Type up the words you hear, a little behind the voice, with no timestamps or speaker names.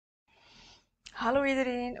Hallo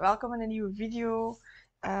iedereen, welkom in een nieuwe video.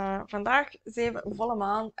 Vandaag zijn we volle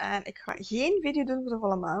maan en ik ga geen video doen voor de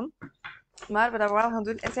volle maan. Maar wat we wel gaan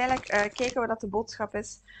doen is eigenlijk kijken wat de boodschap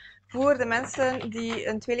is voor de mensen die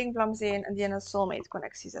een tweelingvlam zijn en die in een soulmate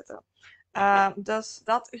connectie zitten. Dus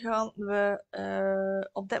dat gaan we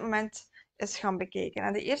op dit moment eens gaan bekijken.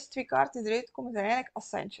 En de eerste twee kaarten die eruit komen zijn eigenlijk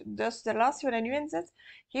ascension. Dus de relatie waar je nu in zit,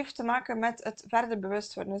 heeft te maken met het verder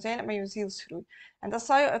bewust worden. Dus eigenlijk met je zielsgroei. En dat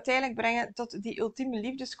zal je uiteindelijk brengen tot die ultieme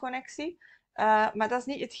liefdesconnectie. Maar dat is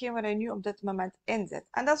niet hetgeen waar je nu op dit moment in zit.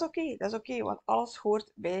 En dat is oké, want alles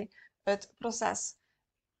hoort bij het proces.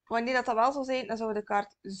 Wanneer dat wel zou zijn, dan zou de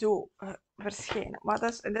kaart zo verschijnen. Maar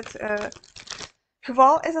dat is, in dit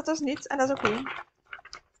geval is dat dus niet en dat is oké.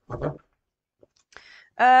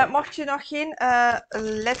 Mocht je nog geen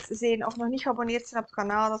lid zijn of nog niet geabonneerd zijn op het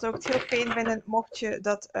kanaal, dan zou ik het heel fijn vinden mocht je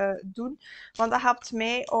dat doen. Want dat helpt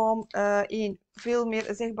mij om veel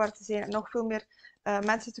meer zichtbaar te zijn en nog veel meer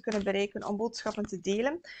mensen te kunnen bereiken om boodschappen te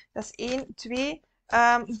delen. Dat is 1. 2.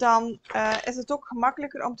 Dan is het ook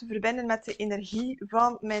gemakkelijker om te verbinden met de energie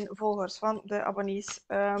van mijn volgers, van de abonnees.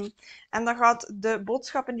 En dan gaat de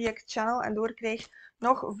boodschappen die ik channel en doorkrijg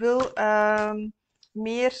nog veel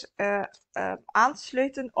meer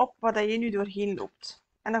aansluiten op wat je nu doorheen loopt.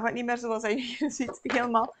 En dat gaat niet meer zoals je hier ziet,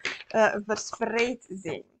 helemaal verspreid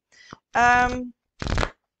zijn.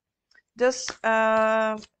 Dus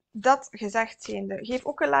dat gezegd zijnde. Geef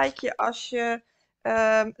ook een likeje als je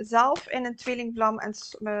zelf in een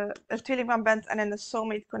tweelingvlam bent en in een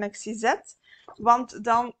soulmate connectie zit. Want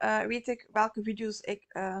dan weet ik welke video's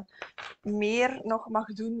ik meer nog mag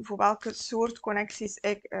doen, voor welke soort connecties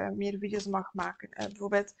ik meer video's mag maken.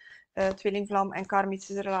 Bijvoorbeeld tweelingvlam en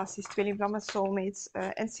karmische relaties, tweelingvlam en soulmates,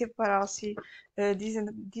 in separatie. Die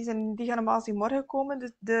gaan normaal morgen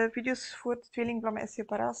komen, de video's voor de tweelingvlam en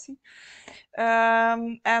separatie.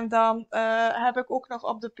 En dan heb ik ook nog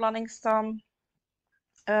op de planning staan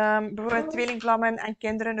bijvoorbeeld tweelingvlammen en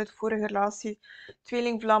kinderen uit vorige relatie.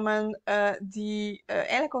 Tweelingvlammen die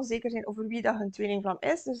eigenlijk onzeker zijn over wie dat hun tweelingvlam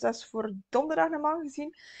is. Dus dat is voor donderdag normaal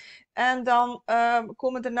gezien. En dan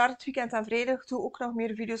komen er naar het weekend en vrijdag toe ook nog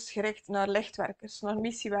meer video's gericht naar lichtwerkers, naar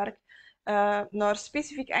missiewerk. Naar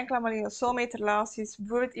specifiek enkele maar soulmate relaties.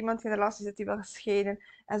 Bijvoorbeeld iemand die in een relatie zit die wil scheiden.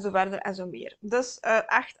 En zo verder en zo meer. Dus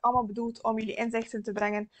echt allemaal bedoeld om jullie inzichten te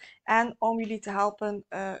brengen. En om jullie te helpen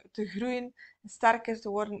te groeien. Sterker te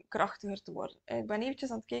worden, krachtiger te worden. Ik ben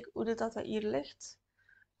eventjes aan het kijken hoe dat hier ligt.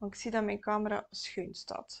 Want ik zie dat mijn camera schuin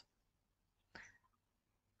staat.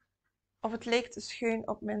 Of het lijkt schuin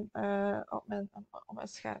op mijn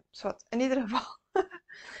scherm. Zwat. In ieder geval.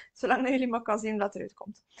 Zolang jullie maar kan zien dat eruit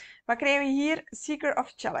komt. Wat krijgen we hier? Seeker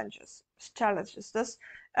of Challenges. Dus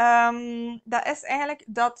dat is eigenlijk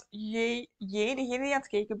dat jij, degene die aan het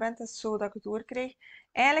kijken bent, is zo dat ik het doorkrijg,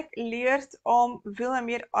 eigenlijk leert om veel en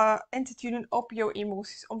meer in te tunen op jouw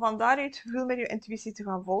emoties. Om van daaruit veel meer je intuïtie te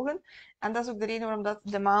gaan volgen. En dat is ook de reden waarom dat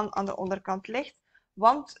de maan aan de onderkant ligt.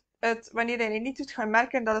 Want wanneer je het niet doet, ga je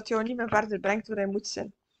merken dat het jou niet meer verder brengt waar je moet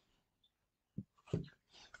zijn.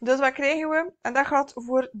 Dus wat krijgen we? En dat gaat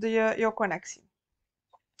voor jouw connectie.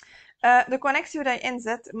 De connectie waar je in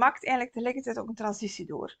zit, maakt eigenlijk tegelijkertijd ook een transitie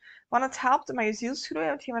door. Want het helpt met je zielsgroei,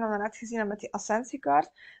 wat we net gezien hebben met die ascensiekaart.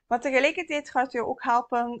 Maar tegelijkertijd gaat het je ook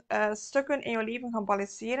helpen stukken in je leven gaan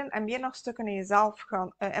balanceren en meer nog stukken in jezelf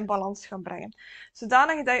in balans gaan brengen.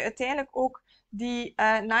 Zodanig dat je uiteindelijk ook die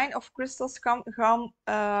 9 of Crystals kan gaan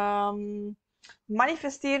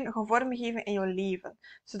manifesteren, gaan vormgeven in je leven.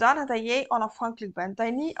 Zodanig dat jij onafhankelijk bent. Dat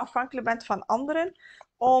je niet afhankelijk bent van anderen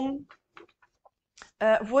om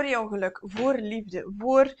voor jouw geluk, voor liefde,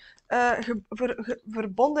 voor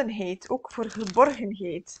verbondenheid, ook voor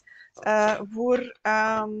geborgenheid, voor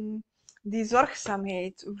die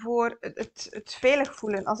zorgzaamheid, voor het veilig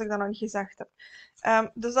voelen, als ik dat nog niet gezegd heb.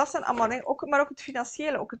 Dus dat zijn allemaal dingen, maar ook het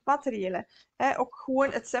financiële, ook het materiële. Ook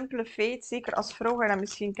gewoon het simpele feit, zeker als vrouw ga je dat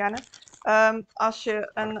misschien kennen, als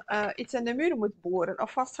je iets in de muur moet boren,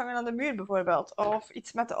 of vasthangen aan de muur bijvoorbeeld, of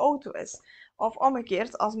iets met de auto is. Of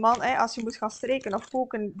omgekeerd, als man, als je moet gaan strijken of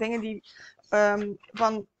koken, dingen die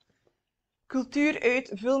van cultuur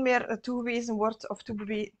uit veel meer toegewezen wordt, of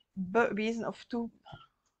toebewezen, of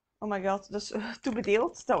oh my god, dus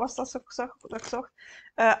toebedeeld, dat was dat wat ik zocht,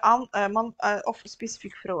 aan man of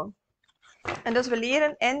specifiek vrouwen. En dus we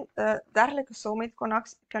leren in dergelijke soulmate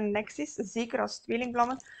connecties, zeker als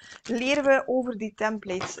tweelingvlammen, leren we over die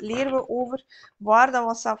templates, leren we over waar dat we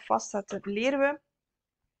onszelf vastzetten, leren we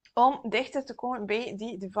om dichter te komen bij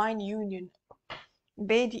die divine union.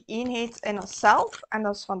 Bij die eenheid in onszelf en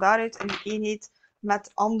dat is van daaruit in die eenheid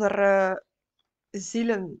met andere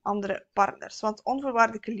zielen, andere partners. Want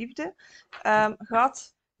onvoorwaardelijke liefde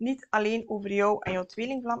gaat niet alleen over jou en jouw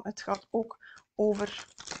tweelingvlam. Het gaat ook over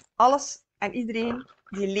alles en iedereen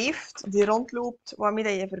die leeft, die rondloopt, waarmee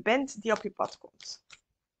dat je verbindt, die op je pad komt.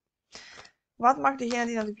 Wat mag degene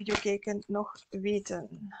die naar de video kijken nog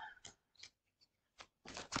weten?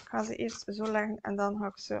 Ik ga ze eerst zo leggen en dan ga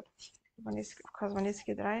ik ze van eerst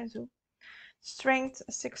keer draaien. Zo. Strength,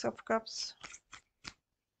 6 of Cups.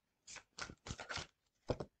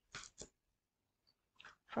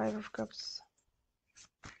 Five of Cups.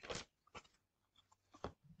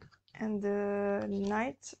 En de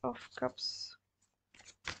Knight of Cups.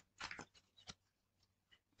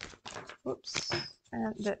 Oeps.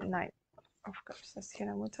 En de Knight of Cups. Dat is hetgeen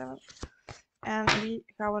dat we moeten hebben. En die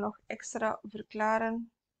gaan we nog extra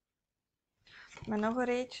verklaren met nog een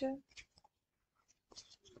rijtje.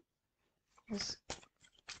 Dus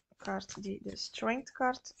de kaart die de Strength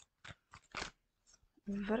kaart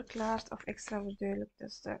verklaart of extra verduidelijkt.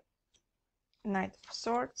 Dus de Knight of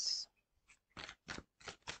Swords.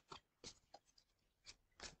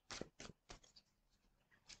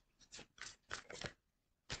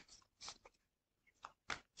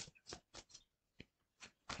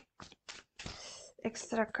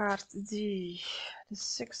 Extra kaart die de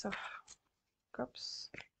Six of Cups.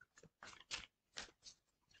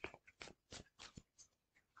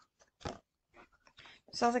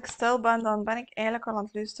 Dus als ik stil ben, dan ben ik eigenlijk al aan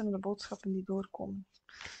het luisteren naar de boodschappen die doorkomen.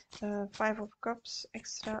 Five of Cups,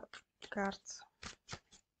 extra kaart.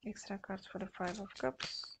 Extra kaart voor de Five of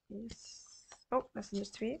Cups. Yes. Oh, dat zijn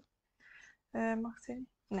er twee. Mag het zijn?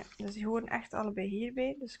 Nee, dus die horen echt allebei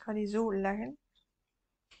hierbij. Dus ik ga die zo leggen.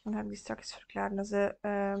 Dan heb ik die straks verklaren. Dat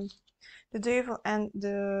is de duivel en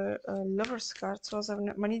de lovers kaart. Zoals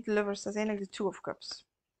we, maar niet de lovers, dat is eigenlijk de Two of Cups.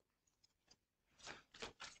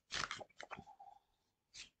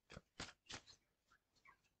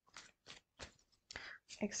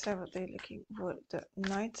 Extra verduidelijking voor de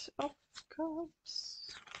Knight of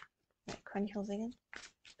Cups. Nee, ik ga niet gaan zingen.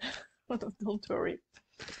 Don't worry.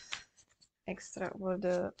 Extra voor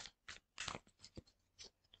de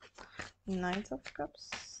Knight of Cups.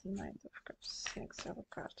 Knight of Cups. Extra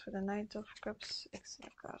kaart voor de Knight of Cups. Extra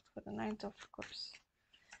kaart voor de Knight of Cups.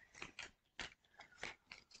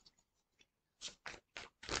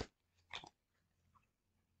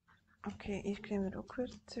 Oké, hier krijgen we er ook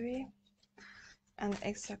weer twee. En de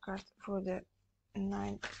extra kaart voor de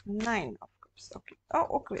Nine of Cups. Oké.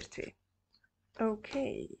 Oh, ook weer twee.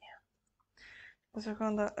 Oké. Dus we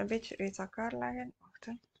gaan dat een beetje uit elkaar leggen. Wacht,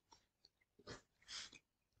 hè.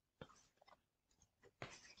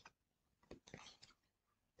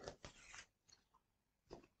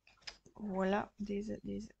 Voilà, deze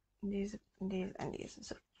en deze.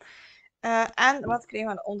 Zo. En wat krijgen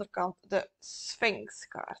we aan de onderkant? De Sphinx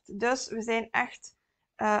kaart. Dus we zijn echt,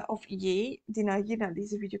 of jij die hier naar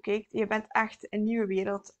deze video kijkt, je bent echt een nieuwe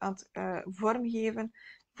wereld aan het vormgeven.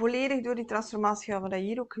 Volledig door die transformatie wat je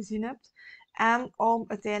hier ook gezien hebt. En om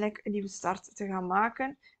uiteindelijk een nieuwe start te gaan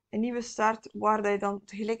maken. Een nieuwe start waar je dan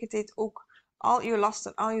tegelijkertijd ook al je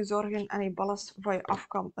lasten, al je zorgen en je ballast van je af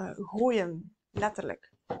kan gooien. Letterlijk.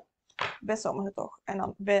 Bij sommigen toch. En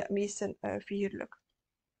dan bij de meesten figuurlijk.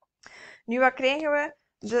 Nu, wat krijgen we?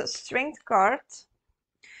 De Strength card.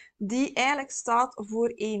 Die eigenlijk staat voor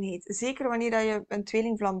eenheid. Zeker wanneer je een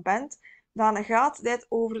tweelingvlam bent. Dan gaat dit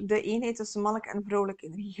over de eenheid tussen mannelijke en vrouwelijke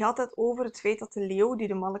energie. Gaat het over het feit dat de leeuw, die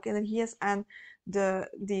de mannelijke energie is, en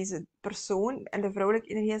deze persoon, en de vrouwelijke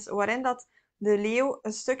energie is, waarin dat de leeuw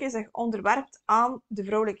een stukje zich onderwerpt aan de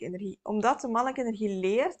vrouwelijke energie. Omdat de mannelijke energie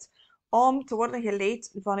leert om te worden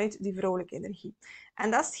geleid vanuit die vrouwelijke energie.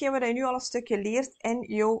 En dat is hetgeen wat je nu al een stukje leert in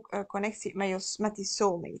jouw connectie met die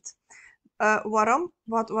soulmate. Waarom?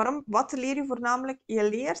 Wat leer je voornamelijk? Je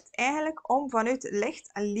leert eigenlijk om vanuit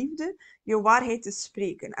licht en liefde je waarheid te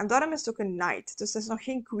spreken. En daarom is het ook een knight. Dus het is nog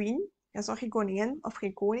geen queen. Het is nog geen koningin of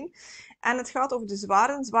geen koning. En het gaat over de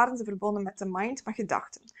zwaarden. Zwaarden zijn verbonden met de mind, met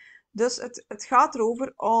gedachten. Dus het gaat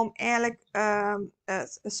erover om eigenlijk,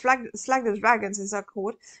 slag the dragons is dat ik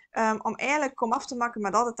hoor, om eigenlijk komaf te maken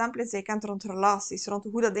met al de templates die je kent rond relaties, rond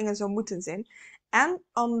hoe dat dingen zou moeten zijn. En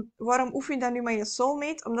waarom oefen je dat nu met je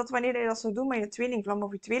soulmate? Omdat wanneer je dat zou doen met je tweelingvlam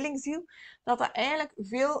of je tweelingziel, dat eigenlijk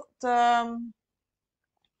veel te,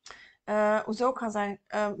 hoe zou ik gaan zeggen,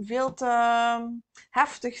 veel te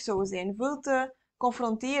heftig zou zijn, veel te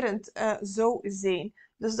confronterend zou zijn.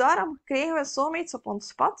 Dus daarom krijgen we soulmates op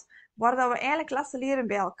ons pad, waar dat we eigenlijk lessen leren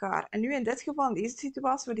bij elkaar. En nu in dit geval, in deze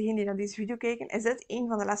situatie, voor degenen die naar deze video kijken, is dit een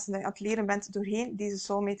van de lessen die je aan het leren bent doorheen deze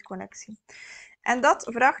soulmate connectie. En dat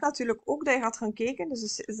vraagt natuurlijk ook dat je gaat gaan kijken,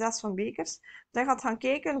 dus de 6 van bekers, dat je gaat gaan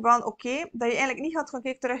kijken van oké, dat je eigenlijk niet gaat gaan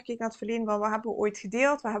terugkijken naar het verleden van wat hebben we ooit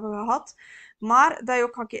gedeeld, wat hebben we gehad, maar dat je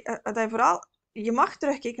ook dat je vooral je mag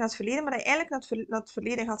terugkijken naar het verleden, maar dat je eigenlijk naar het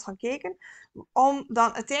verleden gaat gaan kijken, om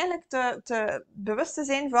dan uiteindelijk te bewust te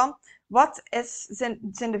zijn van wat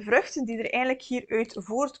zijn de vruchten die er eigenlijk hieruit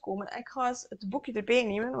voortkomen. En ik ga eens het boekje erbij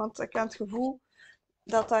nemen, want ik heb het gevoel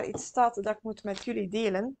dat daar iets staat dat ik moet met jullie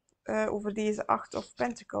delen over deze 8 of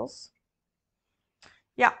Pentacles.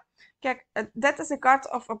 Ja, kijk, dit is de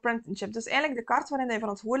kaart of apprenticeship. Dus eigenlijk de kaart waarin je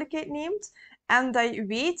verantwoordelijkheid neemt en dat je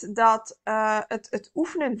weet dat het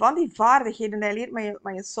oefenen van die vaardigheden dat je leert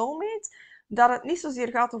met je soulmate, dat het niet zozeer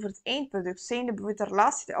gaat over het eindproduct, zijnde bijvoorbeeld de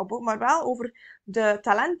relatie die opbouwt, maar wel over de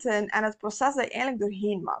talenten en het proces dat je eigenlijk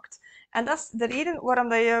doorheen maakt. En dat is de reden waarom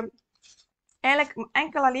dat je eigenlijk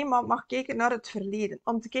enkel alleen maar mag kijken naar het verleden.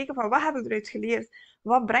 Om te kijken van wat heb ik eruit geleerd?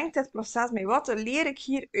 Wat brengt dit proces mee? Wat leer ik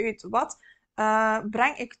hieruit? Wat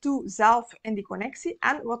breng ik toe zelf in die connectie?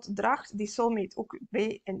 En wat draagt die soulmate ook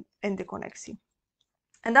bij in de connectie?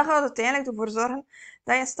 En dat gaat uiteindelijk ervoor zorgen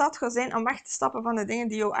dat je in staat gaat zijn om weg te stappen van de dingen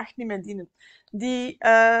die jou echt niet meer dienen. Die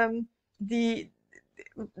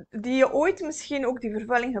je ooit misschien ook die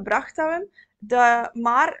vervulling gebracht hebben,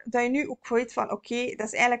 maar dat je nu ook weet van oké, dat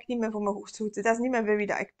is eigenlijk niet meer voor mijn hoogste. Dat is niet meer bij wie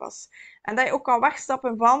dat ik pas. En dat je ook kan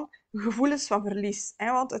wegstappen van gevoelens van verlies.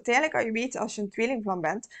 Want uiteindelijk, als je weet, als je een tweelingvlam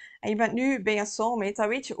bent, en je bent nu bij een soulmate, dan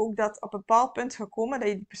weet je ook dat op een bepaald punt gaat komen dat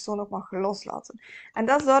je die persoon ook mag loslaten. En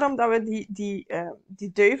dat is daarom dat we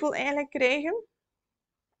die duivel eigenlijk krijgen.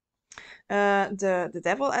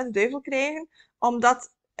 De duivel krijgen,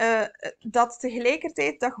 omdat dat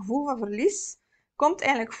tegelijkertijd, dat gevoel van verlies, komt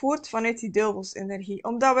eigenlijk voort vanuit die duivelsenergie.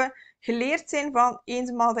 Omdat we geleerd zijn van,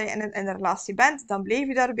 eenmaal dat je in een relatie bent, dan blijf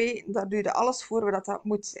je daarbij, daar doe je alles voor wat dat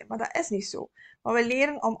moet zijn. Maar dat is niet zo. Maar we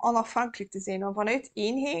leren om onafhankelijk te zijn, om vanuit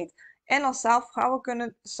eenheid in onszelf gaan we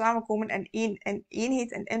kunnen samenkomen in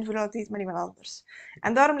eenheid en invloedheid met iemand anders.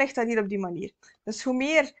 En daarom ligt dat hier op die manier. Dus hoe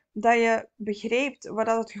meer dat je begrijpt wat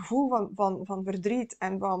dat het gevoel van verdriet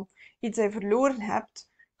en van iets dat je verloren hebt,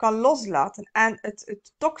 kan loslaten en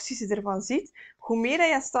het toxische ervan ziet, hoe meer dat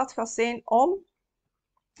je in staat gaat zijn om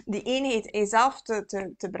die eenheid in jezelf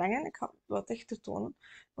te brengen. Ik ga het wat dichter tonen.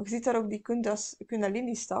 Maar je ziet daar ook die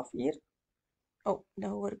kundalini-staf hier. Oh, dat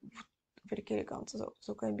hoor ik de verkeerde kant.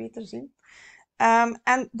 Zo kan je beter zien.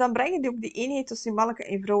 En dan breng je ook die eenheid tussen die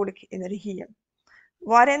mannelijke en vrouwelijke energieën.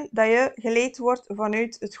 Waarin dat je geleid wordt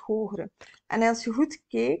vanuit het hogere. En als je goed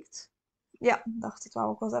kijkt, ja, dacht het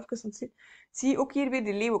wel, ik was even aan het zien, zie je ook hier weer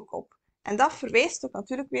die leeuwenkop. En dat verwijst ook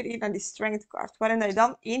natuurlijk weer hier naar die strength card, waarin dat je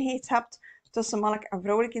dan eenheid hebt tussen mannelijke en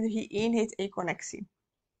vrouwelijke energie, eenheid en connectie.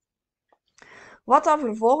 Wat dat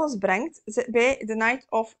vervolgens brengt bij de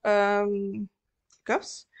Knight of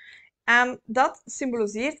Cups. En dat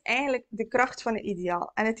symboliseert eigenlijk de kracht van het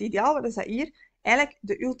ideaal. En het ideaal, wat is dat hier? Eigenlijk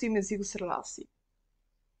de ultieme zielsrelatie.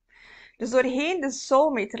 Dus doorheen de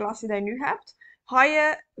soulmate-relatie die je nu hebt, ga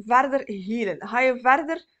je verder healen. Ga je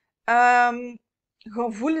verder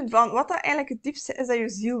gaan voelen van wat dat eigenlijk het diepste is dat je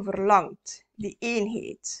ziel verlangt. Die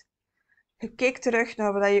eenheid. Je kijkt terug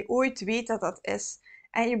naar wat je ooit weet dat dat is.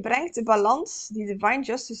 En je brengt de balans, die divine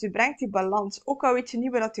justice, je brengt die balans. Ook al weet je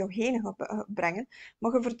niet waar dat jou heen gaat brengen,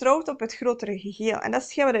 maar je vertrouwt op het grotere geheel. En dat is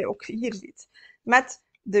hetgeen wat je ook hier ziet. Met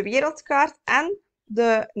de wereldkaart en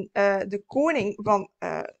de koning van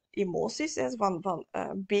emoties, van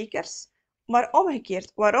bekers. Maar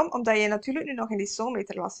omgekeerd. Waarom? Omdat je natuurlijk nu nog in die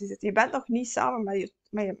soulmate-relatie zit. Je bent nog niet samen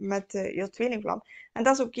met je tweelingvlam. En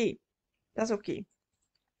dat is oké. Dat is oké.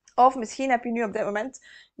 Of misschien heb je nu op dit moment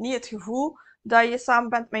niet het gevoel dat je samen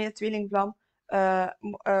bent met je tweelingvlam.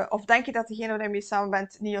 Of denk je dat degene waar je mee samen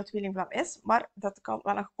bent niet je tweelingvlam is. Maar dat kan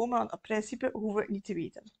wel nog komen, want in principe hoeven we het niet te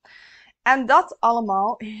weten. En dat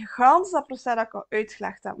allemaal, gans dat proces dat ik al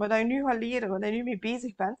uitgelegd heb, maar dat je nu gaat leren, waar je nu mee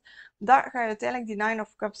bezig bent, dat ga je uiteindelijk die Nine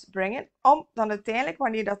of Cups brengen, om dan uiteindelijk,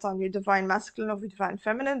 wanneer dat dan je Divine Masculine of je Divine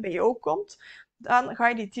Feminine bij jou komt, dan ga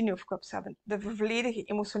je die 10 of Cups hebben, de volledige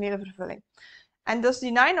emotionele vervulling. En dus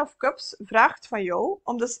die Nine of Cups vraagt van jou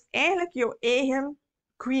om dus eigenlijk jouw eigen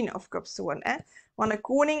Queen of Cups te worden. Hè? Want een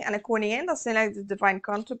koning en een koningin, dat zijn eigenlijk de Divine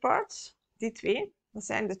Counterparts, die twee. Dat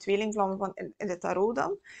zijn de tweelingvlammen van in de tarot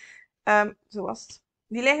dan. Zoals.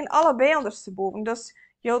 Die liggen allebei ondersteboven. Dus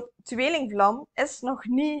jouw tweelingvlam is nog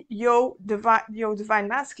niet jouw divine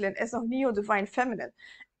masculine, is nog niet jouw divine feminine.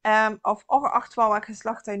 Of ongeacht van welk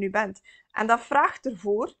geslacht dat je nu bent. En dat vraagt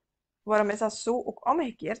ervoor, waarom is dat zo ook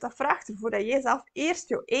omgekeerd? Dat vraagt ervoor dat jij zelf eerst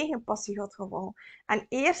jouw eigen passie gaat gaan volgen. En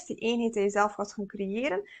eerst die eenheid in jezelf gaat gaan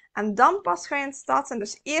creëren. En dan pas ga je in staat zijn.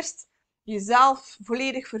 Dus eerst jezelf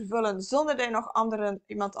volledig vervullen, zonder dat je nog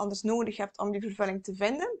iemand anders nodig hebt om die vervulling te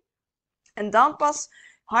vinden. En dan pas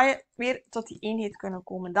ga je weer tot die eenheid kunnen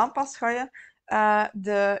komen. Dan pas ga je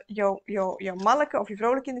jouw mannelijke of je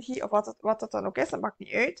vrouwelijke energie, of wat dat dan ook is, dat maakt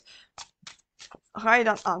niet uit. ga je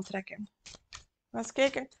dan aantrekken. Eens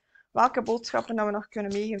kijken welke boodschappen dat we nog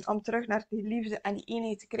kunnen meegeven om terug naar die liefde en die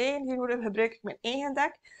eenheid te krijgen. Hiervoor gebruik ik mijn eigen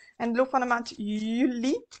deck. En in de loop van de maand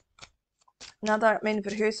juli, nadat mijn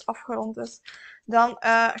verhuis afgerond is, dan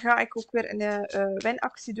ga ik ook weer een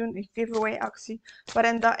winactie doen, een giveaway actie,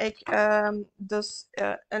 waarin dat ik dus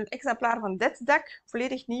een exemplaar van dit deck,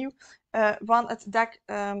 volledig nieuw, van het deck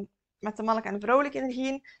met de mannelijke en de vrouwelijke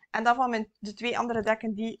energieën, en dan van de 2 andere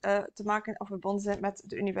dekken die te maken of verbonden zijn met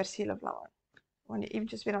de universele vlammen. Ik ga die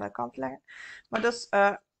eventjes weer aan de kant leggen. Maar dus,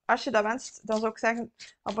 als je dat wenst, dan zou ik zeggen,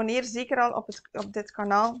 abonneer zeker al op dit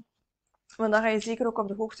kanaal. Want dan ga je zeker ook op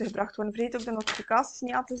de hoogte gebracht worden. Vergeet ook de notificaties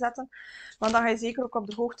niet aan te zetten. Want dan ga je zeker ook op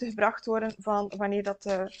de hoogte gebracht worden van wanneer dat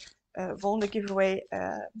de volgende giveaway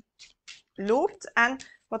loopt. En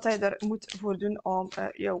wat je er moet voor doen om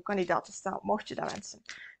jouw kandidaat te staan, mocht je dat wensen.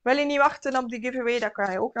 Wil je niet wachten op de giveaway? Dat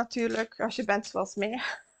kan je ook natuurlijk, als je bent zoals mij.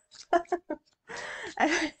 En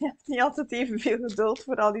je hebt niet altijd evenveel geduld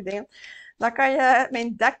voor al die dingen. Dan kan je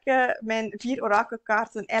mijn deck, mijn 4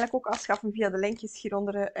 orakelkaarten, eigenlijk ook afschaffen via de linkjes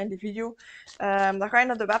hieronder in de video. Dan ga je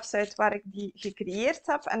naar de website waar ik die gecreëerd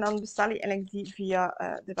heb en dan bestel je eigenlijk die via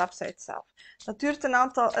de website zelf. Dat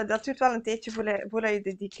duurt wel een tijdje voordat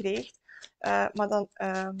je die krijgt. Maar dan,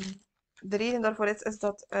 de reden daarvoor is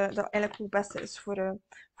dat dat eigenlijk ook het beste is voor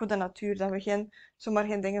de natuur. Dat we zomaar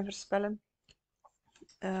geen dingen verspillen.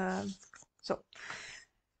 Zo.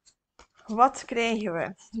 Wat krijgen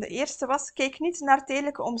we? De eerste was, kijk niet naar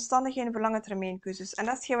tijdelijke omstandigheden voor lange termijn keuzes. En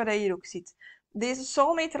dat is hetgeen wat je hier ook ziet. Deze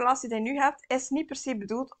soulmate relatie die je nu hebt, is niet per se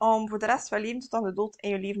bedoeld om voor de rest van je leven tot aan de dood in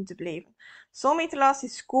je leven te blijven. Soulmate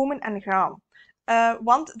relaties komen en gaan.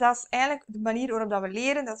 Want dat is eigenlijk de manier waarop dat we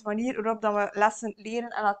leren, dat is de manier waarop dat we lessen leren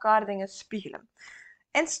en elkaar dingen spiegelen.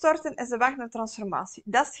 Instorten is de weg naar transformatie.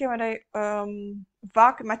 Dat is hetgeen wat je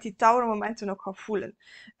vaak met die towermomenten ook gaat voelen.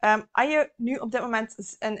 Als je nu op dit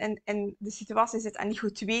moment in de situatie zit en niet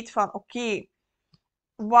goed weet van oké,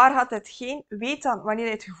 waar gaat het heen? Weet dan, wanneer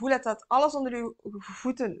je het gevoel hebt dat alles onder je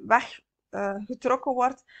voeten weggetrokken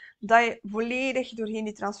wordt, dat je volledig doorheen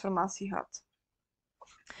die transformatie gaat.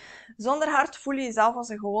 Zonder hart voel je jezelf als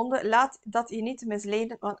een gewonde. Laat dat je niet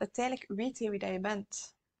misleiden, want uiteindelijk weet je wie dat je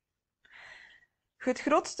bent. Het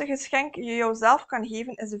grootste geschenk je jouzelf kan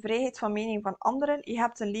geven is de vrijheid van mening van anderen. Je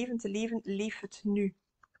hebt een leven te leven, leef het nu.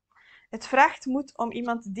 Het vraagt moed om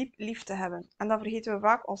iemand diep lief te hebben. En dan vergeten we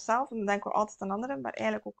vaak onszelf, en dan denken we altijd aan anderen, maar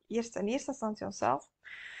eigenlijk ook in eerste instantie onszelf.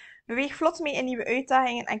 Beweeg vlot mee in nieuwe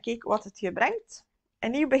uitdagingen en kijk wat het je brengt.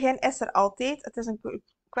 Een nieuw begin is er altijd. Het is een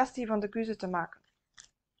kwestie van de keuze te maken.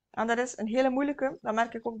 En dat is een hele moeilijke. Dat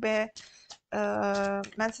merk ik ook bij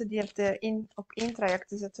mensen die op één traject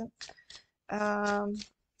zitten.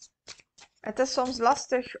 Het is soms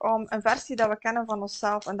lastig om een versie dat we kennen van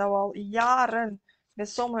onszelf en dat we al jaren, bij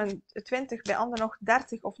sommigen 20, bij anderen nog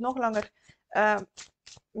 30 of nog langer,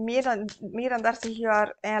 meer dan 30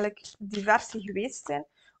 jaar eigenlijk die versie geweest zijn,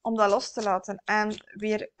 om dat los te laten en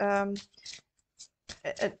weer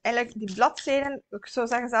eigenlijk die bladzijden, ik zou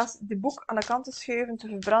zeggen zelfs die boek aan de kant te schuiven, te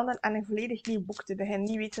verbranden en een volledig nieuw boek te beginnen,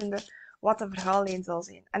 niet wetende wat de verhaallijn zal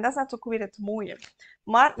zijn. En dat is net ook weer het mooie.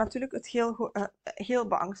 Maar natuurlijk het heel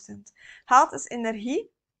beangstigend. Geld is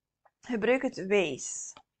energie. Gebruik het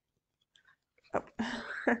wijs.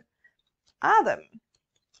 Adem.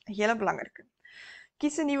 Een hele belangrijke.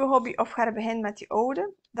 Kies een nieuwe hobby of ga beginnen met je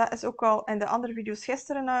oude. Dat is ook al in de andere video's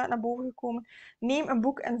gisteren naar boven gekomen. Neem een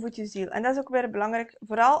boek en voed je ziel. En dat is ook weer belangrijk.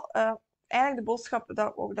 Vooral, eigenlijk de boodschap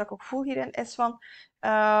dat ik ook voel hierin is van...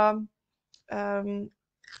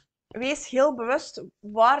 wees heel bewust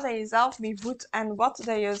waar dat je zelf mee voedt en wat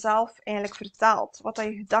dat je zelf eigenlijk vertaalt. Wat dat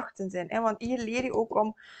je gedachten zijn. Hè? Want hier leer je ook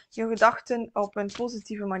om je gedachten op een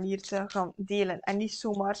positieve manier te gaan delen. En niet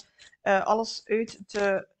zomaar alles uit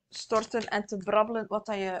te storten en te brabbelen wat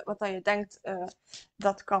dat je denkt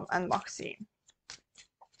dat kan en mag zijn.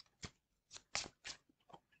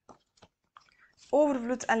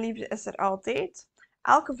 Overvloed en liefde is er altijd.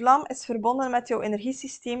 Elke vlam is verbonden met jouw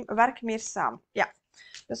energiesysteem. Werk meer samen. Ja.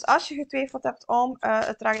 Dus als je getwijfeld hebt om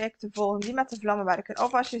het traject te volgen die met de vlammen werken,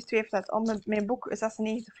 of als je getwijfeld hebt om mijn boek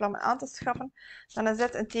 96 vlammen aan te schaffen, dan is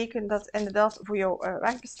dit een teken dat inderdaad voor jou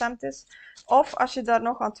wegbestemd is. Of als je daar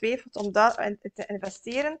nog aan twijfelt om daar te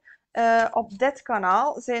investeren, op dit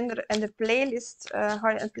kanaal zijn er in de playlist, ga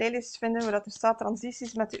je een playlist vinden waar er staat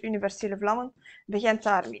transities met de universele vlammen. Begint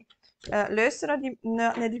daarmee. Luister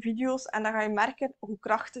naar die video's en dan ga je merken hoe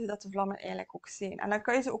krachtig dat de vlammen eigenlijk ook zijn. En dan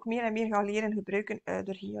kan je ze ook meer en meer gaan leren gebruiken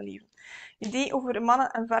doorheen je leven. Idee over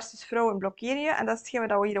mannen versus vrouwen blokkeer je. En dat is hetgeen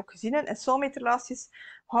wat we hier ook gezien hebben. In soulmate relaties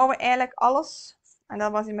houden we eigenlijk alles, en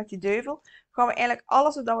dat was hier met die duivel, gaan we eigenlijk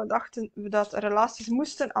alles wat we dachten dat relaties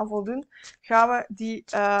moesten aan voldoen, gaan we die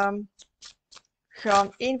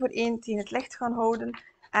gaan één voor één tegen het licht gaan houden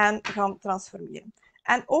en gaan transformeren.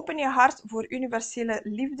 En open je hart voor universele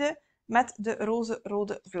liefde met de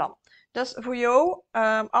roze-rode vlam. Dus voor jou,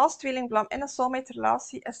 als tweelingvlam in een soulmate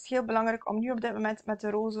relatie, is het heel belangrijk om nu op dit moment met de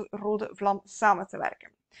roze-rode vlam samen te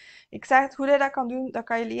werken. Ik zeg het, hoe je dat kan doen, dat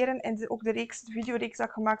kan je leren in ook de videoreeks dat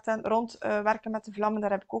ik gemaakt heb rond werken met de vlammen.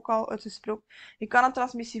 Daar heb ik ook al uitgesproken. Je kan een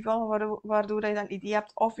transmissie volgen, waardoor je dan een idee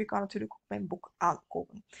hebt. Of je kan natuurlijk ook mijn boek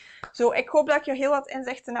aankopen. Zo, ik hoop dat ik je heel wat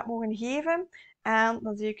inzichten heb mogen geven. En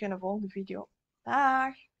dan zie ik je in de volgende video.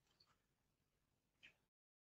 Dag!